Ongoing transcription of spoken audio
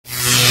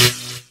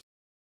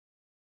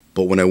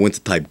But when I went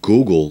to type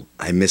Google,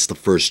 I missed the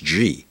first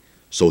G,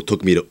 so it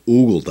took me to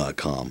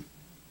oogle.com.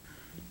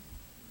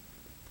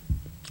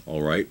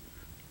 Alright.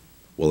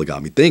 Well, it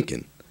got me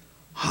thinking.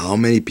 How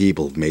many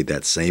people have made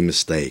that same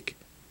mistake?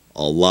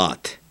 A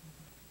lot.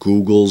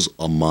 Google's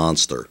a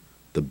monster.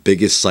 The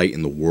biggest site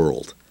in the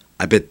world.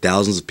 I bet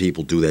thousands of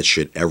people do that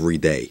shit every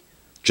day,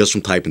 just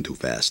from typing too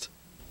fast.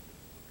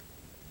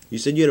 You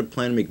said you had a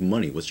plan to make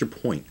money. What's your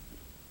point?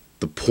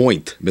 The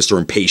point, Mr.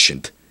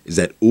 Impatient, is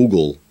that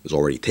Oogle is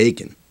already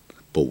taken.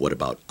 But what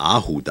about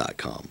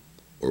Ahu.com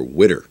or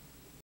Witter?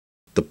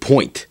 The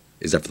point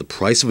is that for the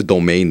price of a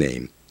domain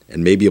name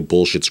and maybe a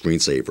bullshit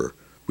screensaver,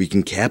 we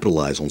can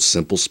capitalize on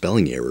simple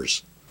spelling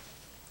errors.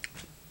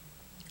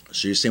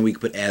 So you're saying we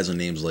could put ads on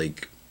names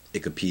like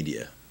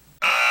Wikipedia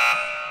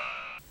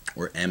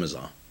or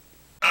Amazon?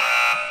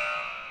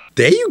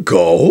 There you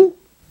go!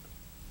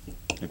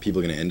 And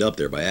people are going to end up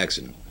there by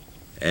accident.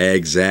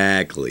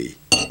 Exactly.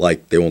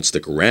 Like, they won't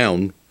stick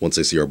around once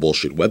they see our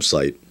bullshit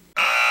website.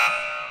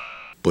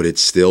 But it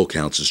still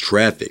counts as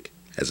traffic,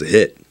 as a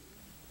hit.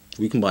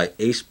 We can buy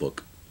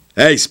Acebook.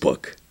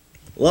 Acebook.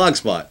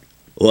 Logspot.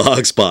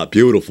 Logspot,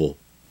 beautiful.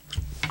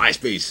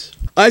 iSpace.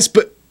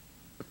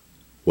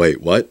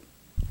 Wait, what?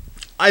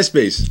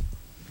 iSpace.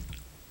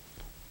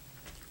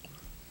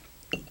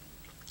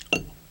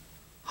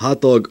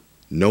 Hot dog,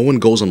 no one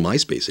goes on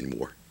MySpace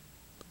anymore.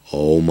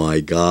 Oh my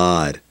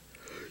god.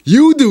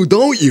 You do,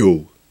 don't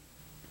you?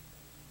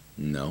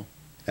 No.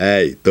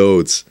 Hey,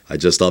 dudes, I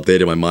just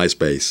updated my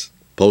MySpace.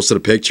 Posted a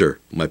picture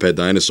of my pet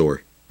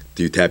dinosaur.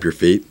 Do you tap your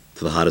feet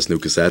to the hottest new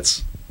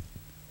cassettes?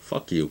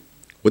 Fuck you.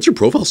 What's your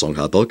profile song,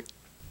 Hot Dog?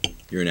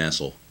 You're an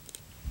asshole.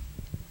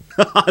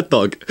 Hot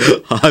Dog,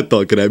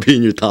 can I be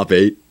in your top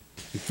 8?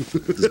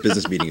 This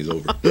business meeting is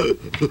over.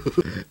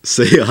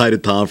 Say hi to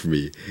Tom for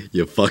me,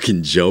 you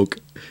fucking joke.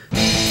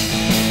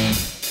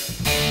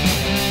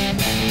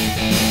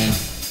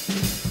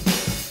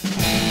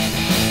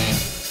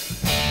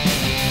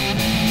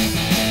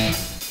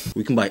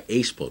 We can buy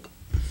Acebook.